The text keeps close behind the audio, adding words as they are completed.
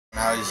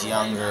I was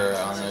younger,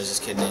 there was this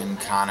kid named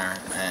Connor,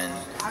 and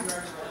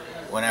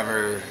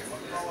whenever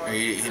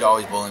he'd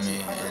always bully me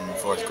in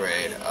 4th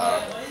grade,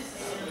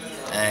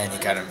 and he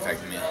kind of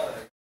infected me.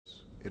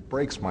 It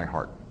breaks my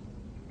heart.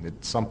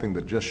 It's something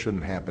that just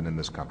shouldn't happen in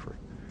this country.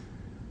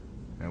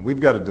 And we've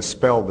got to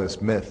dispel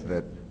this myth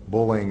that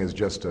bullying is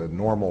just a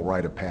normal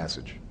rite of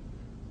passage,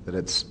 that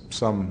it's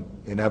some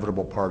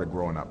inevitable part of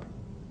growing up.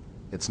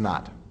 It's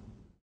not.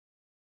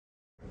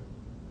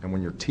 And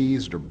when you're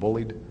teased or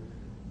bullied,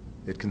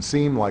 it can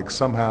seem like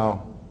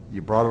somehow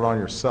you brought it on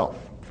yourself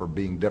for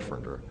being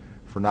different or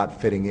for not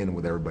fitting in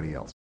with everybody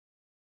else.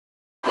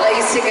 I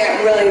used to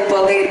get really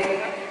bullied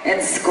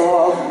in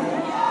school.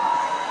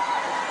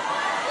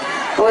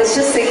 I was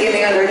just thinking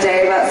the other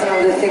day about some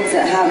of the things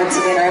that happened to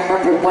me, and I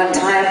remember one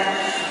time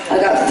I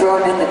got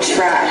thrown in the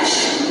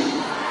trash.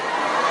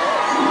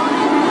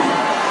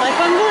 Like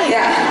on bullying?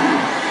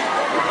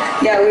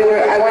 Yeah,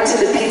 I went to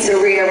the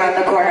pizzeria around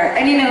the corner,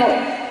 and you know,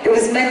 it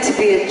was meant to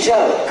be a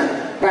joke,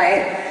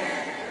 right?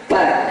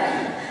 But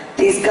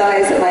these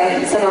guys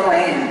that some of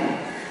my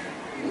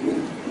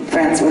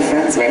friends were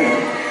friends with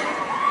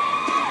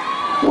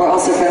were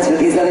also friends with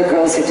these other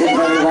girls who didn't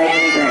really like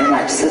me very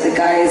much. So the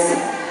guys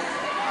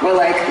were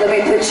like, let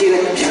me put you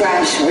in the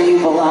trash where you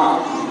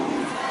belong.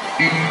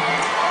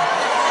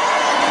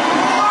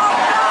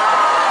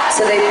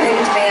 So they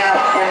picked me up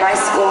in my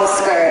school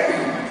skirt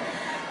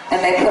and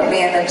they put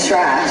me in the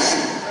trash.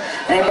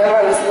 And I remember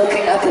I was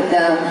looking up at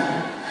them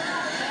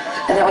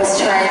and I was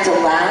trying to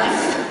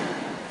laugh,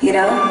 you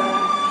know?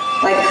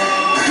 Like,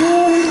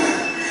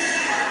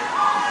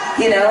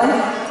 you know?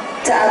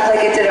 To act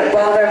like it didn't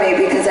bother me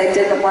because I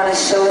didn't want to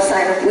show a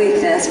sign of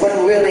weakness,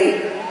 when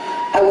really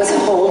I was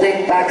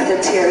holding back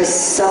the tears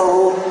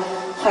so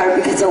hard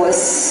because I was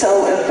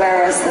so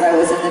embarrassed that I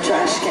was in the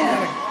trash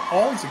can.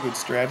 Always a good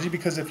strategy,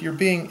 because if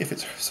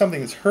it's something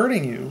that's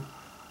hurting you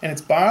and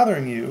it's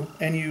bothering you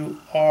and you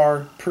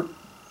are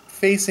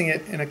facing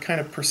it in a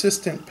kind of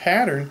persistent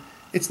pattern,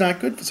 it's not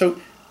good. So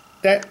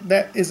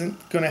that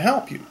isn't going to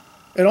help you.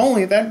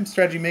 That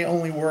strategy may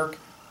only work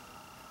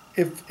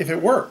if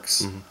it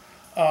works. Mm-hmm.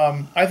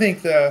 I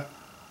think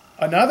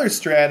another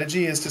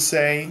strategy is to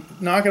say,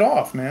 knock it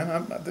off, man.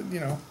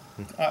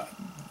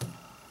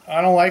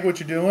 I don't like what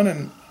you're doing,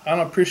 and I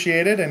don't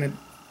appreciate it, and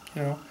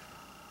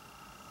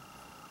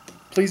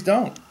please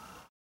don't.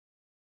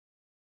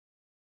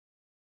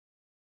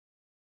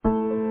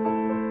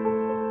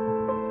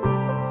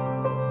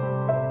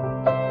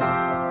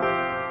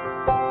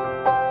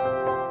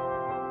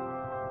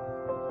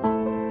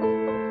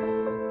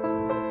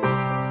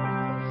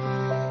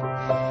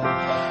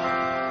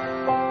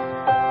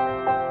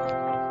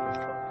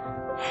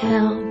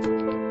 Help,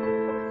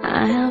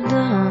 I have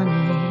done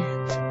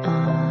it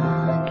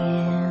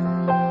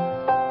again.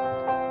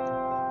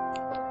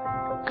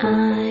 I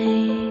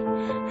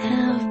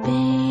have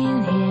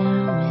been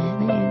here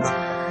many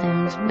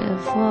times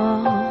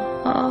before,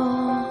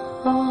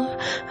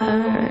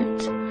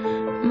 hurt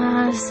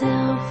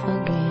myself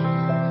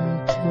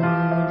again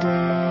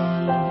today.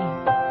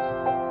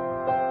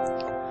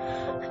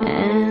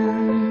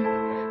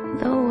 And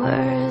the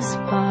worst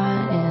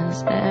part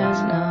is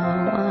there's no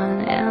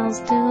one else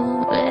to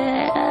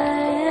blame.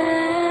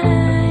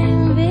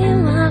 Be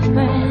my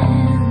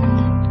friend,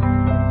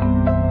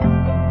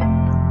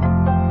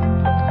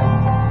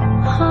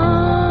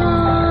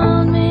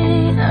 hold me,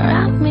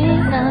 wrap me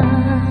up,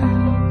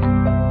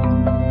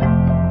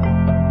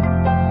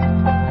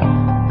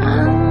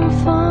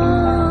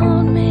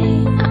 unfold me,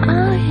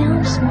 I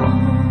am small.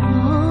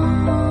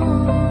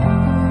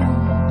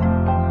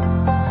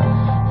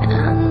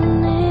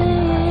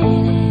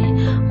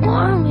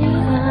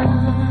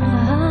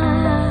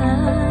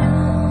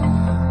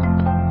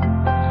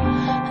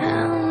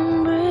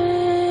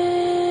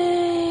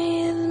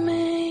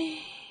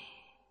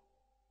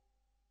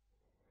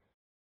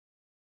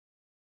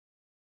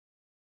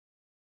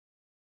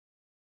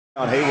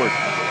 On Hayward,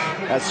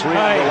 that's swing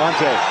on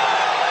Galante.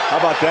 How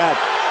about that?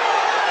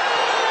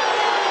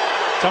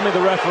 Tell me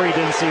the referee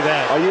didn't see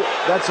that.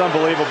 That's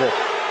unbelievable.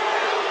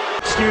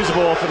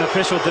 Excusable if an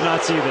official did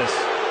not see this.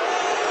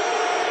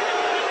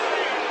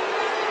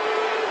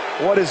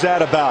 What is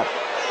that about?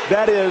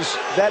 That is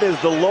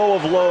the low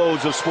of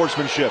lows of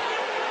sportsmanship.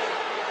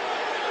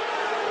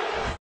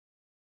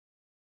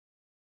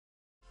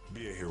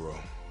 Be a hero.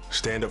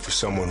 Stand up for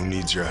someone who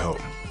needs your help.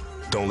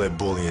 Don't let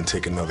bullying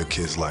take another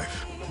kid's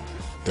life.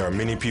 There are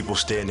many people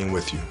standing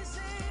with you.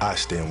 I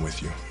stand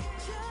with you.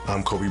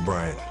 I'm Kobe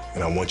Bryant,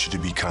 and I want you to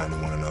be kind to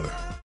one another.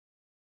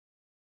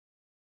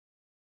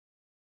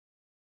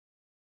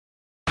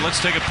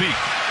 Let's take a peek.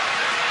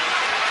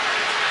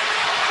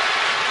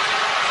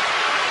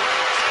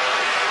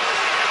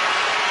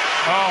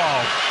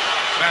 Oh,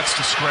 that's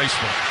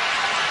disgraceful.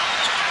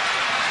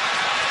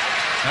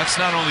 That's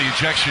not only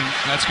ejection,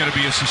 that's going to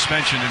be a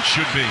suspension and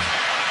should be.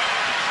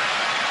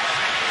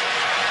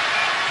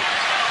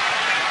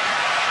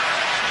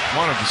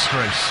 What a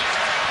disgrace.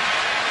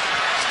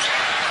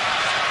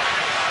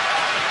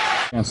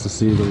 Chance to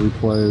see the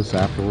replays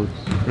afterwards.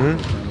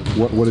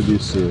 Mm-hmm. What did you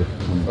see?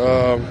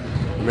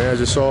 Man,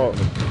 I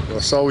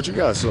saw what you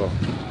guys saw.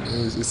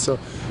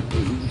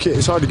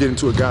 It's hard to get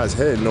into a guy's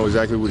head and know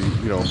exactly what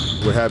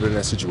what happened in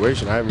that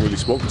situation. I haven't really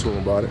spoken to him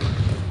about it.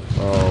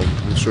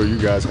 I'm sure you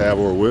guys have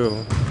or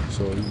will.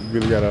 So you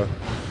really gotta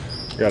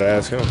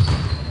ask him.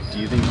 Do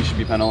you think he should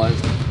be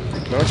penalized?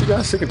 Man, aren't you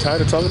guys sick and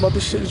tired of talking about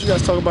this shit? Did you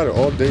guys talk about it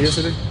all day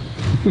yesterday?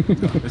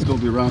 It's gonna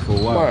be around for a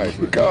while. My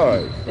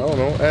God, I don't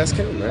know. Ask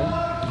him, man.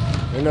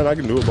 Ain't nothing I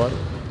can do about it.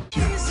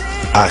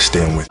 I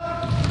stand with.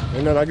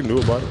 Ain't nothing I can do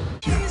about it.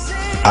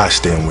 I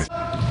stand with.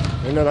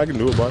 Ain't nothing I can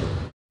do about it.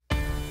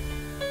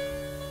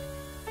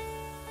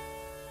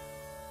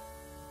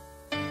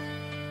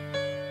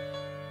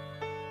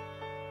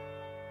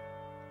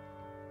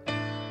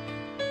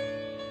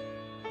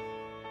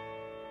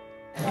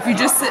 If you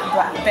just sit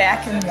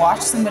back and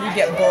watch somebody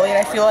get bullied,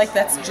 I feel like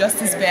that's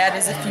just as bad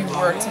as if you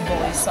were to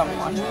bully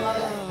someone.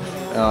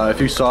 If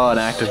you saw an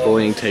act of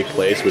bullying take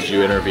place, would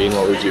you intervene?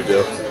 What would you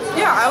do?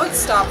 Yeah, I would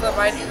stop them.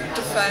 I'd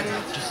defend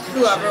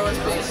whoever was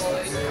being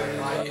bullied.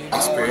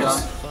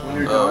 Experience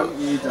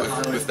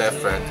with that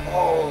friend.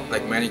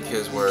 Like many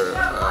kids were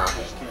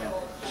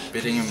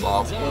getting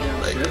involved.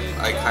 Like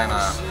I kind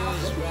of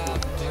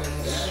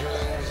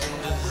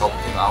helped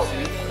him out.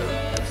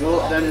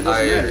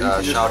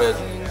 I shouted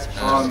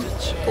and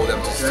told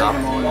them to stop.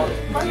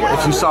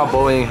 If you saw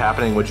bullying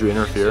happening, would you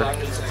interfere?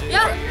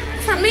 Yeah,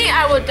 for me,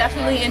 I would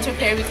definitely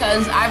interfere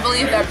because I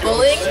believe that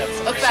bullying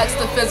affects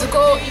the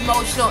physical,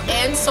 emotional,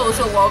 and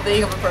social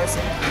well-being of a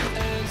person.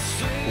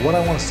 What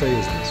I want to say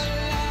is this: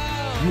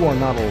 you are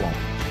not alone.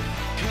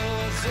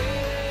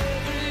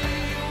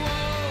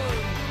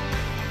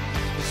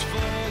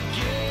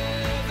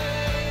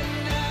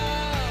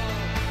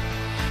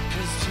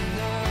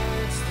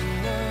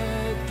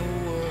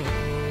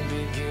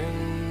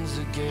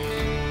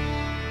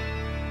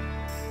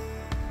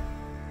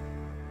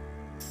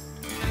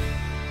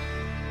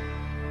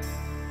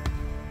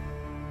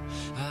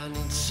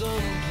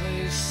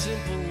 Someplace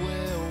simple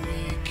where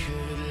we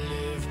could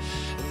live,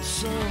 and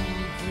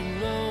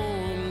something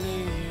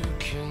only you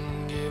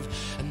can give,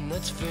 and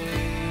that's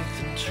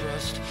faith and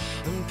trust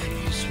and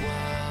peace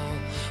while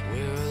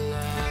we're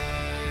alive.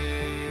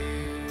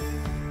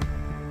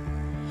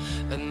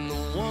 And the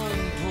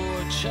one poor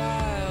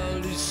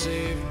child who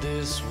saved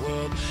this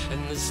world, and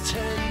there's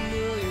 10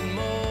 million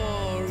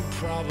more who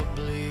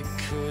probably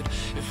could,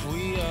 if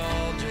we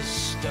all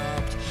just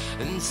stopped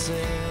and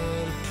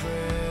said a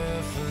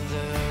prayer for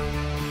them.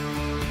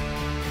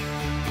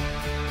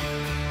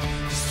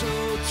 So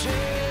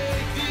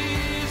take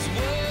these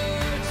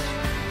words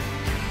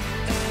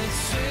and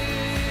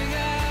sing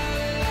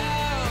out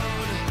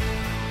loud,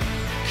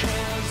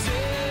 'cause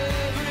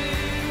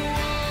everyone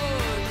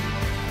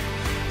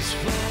is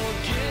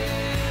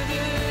forgiven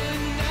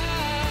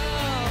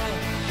now,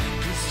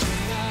 'cause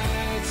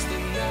tonight's the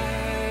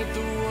night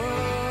the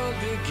world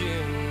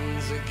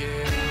begins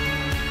again.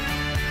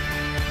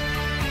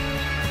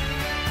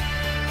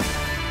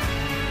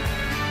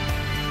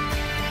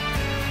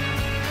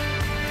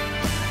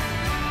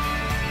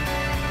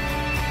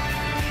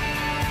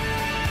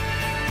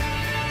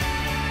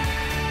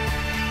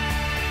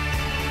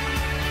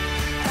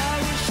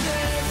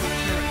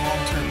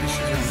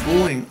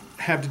 Bullying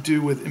have to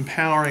do with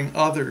empowering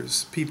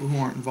others, people who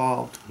aren't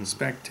involved,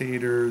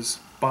 spectators,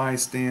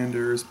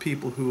 bystanders,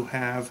 people who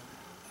have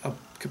a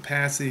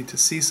capacity to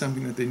see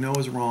something that they know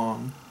is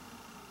wrong,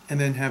 and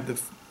then have the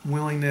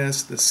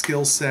willingness, the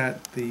skill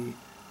set, the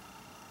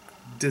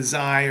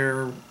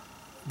desire,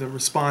 the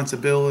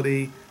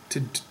responsibility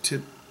to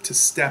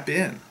step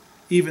in,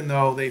 even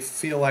though they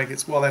feel like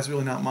it's, well, that's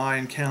really not my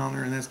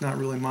encounter and that's not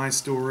really my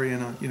story,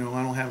 and I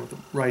don't have the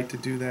right to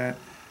do that.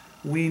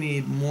 We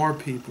need more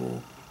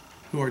people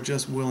who are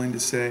just willing to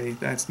say,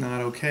 that's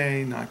not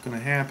okay, not going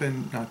to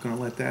happen, not going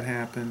to let that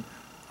happen.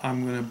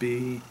 I'm going to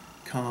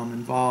become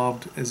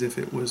involved as if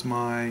it was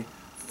my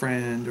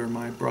friend or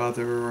my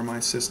brother or my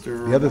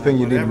sister. The other thing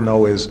you need to whatever.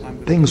 know is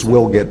things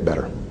will get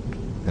better.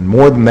 And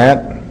more than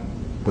that,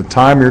 with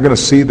time you're going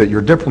to see that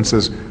your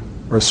differences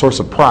are a source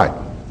of pride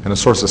and a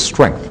source of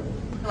strength.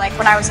 Like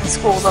when I was in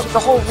school, the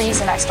whole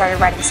reason I started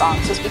writing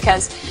songs was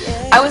because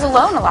I was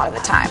alone a lot of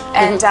the time.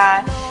 And,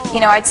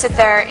 I'd sit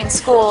there in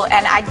school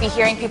and I'd be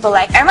hearing people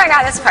like, oh my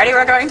God, this party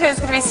we're going to is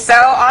going to be so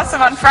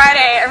awesome on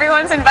Friday.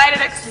 Everyone's invited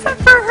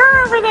except for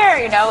her over there,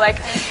 and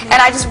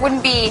I just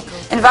wouldn't be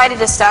invited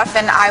to stuff,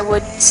 and I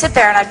would sit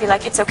there and I'd be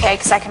like, it's okay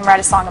because I can write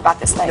a song about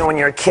this thing. When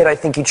you're a kid, I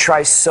think you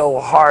try so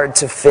hard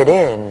to fit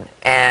in,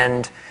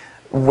 and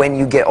when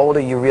you get older,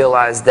 you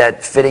realize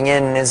that fitting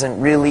in isn't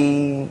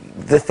really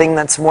the thing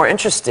that's more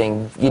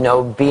interesting.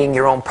 Being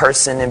your own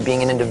person and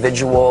being an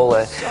individual.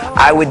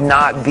 I would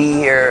not be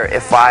here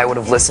if I would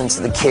have listened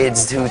to the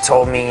kids who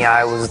told me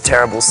I was a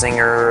terrible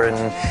singer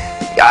and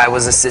I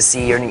was a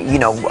sissy, or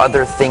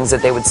other things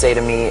that they would say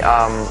to me.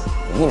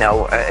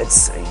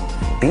 It's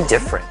be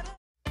different.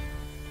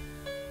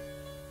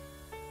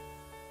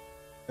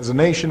 As a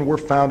nation, we're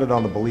founded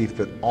on the belief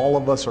that all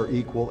of us are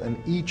equal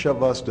and each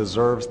of us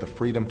deserves the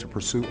freedom to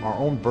pursue our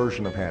own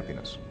version of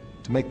happiness,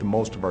 to make the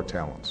most of our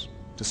talents,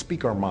 to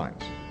speak our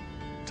minds,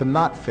 to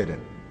not fit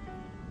in,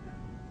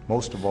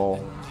 most of all,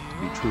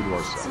 to be true to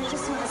ourselves. So I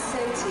just want to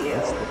say to you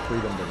That's the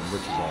freedom that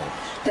enriches all of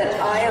us. that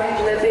I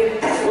am living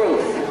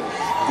proof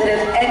that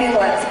if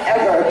anyone's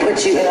ever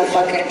put you in a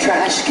fucking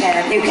trash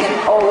can, you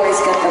can always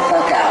get the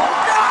fuck out.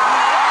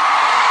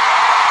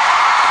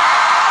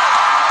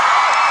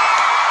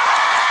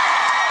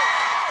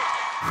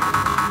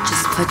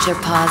 Just put your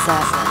paws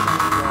up,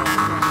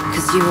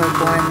 'cause you were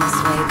born this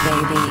way,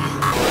 baby.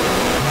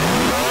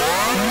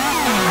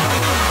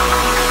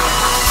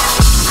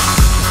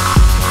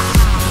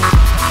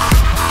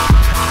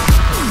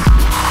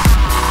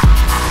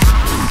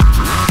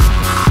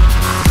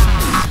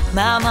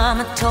 My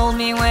mama told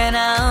me when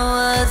I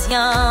was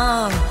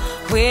young,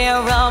 we're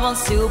all born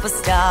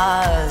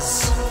superstars.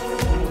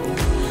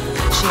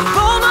 She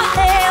rolled my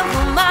hair,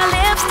 put my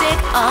lipstick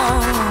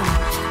on,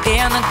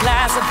 in a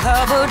glass of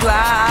her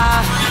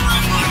boudoir.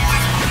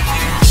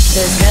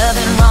 There's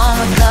nothing wrong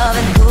with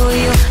loving who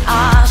you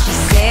are, she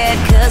said,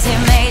 'cause he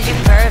made you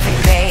perfect,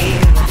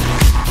 babe.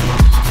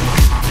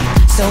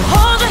 So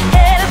hold your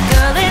head up,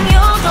 girl, and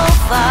you'll go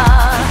far.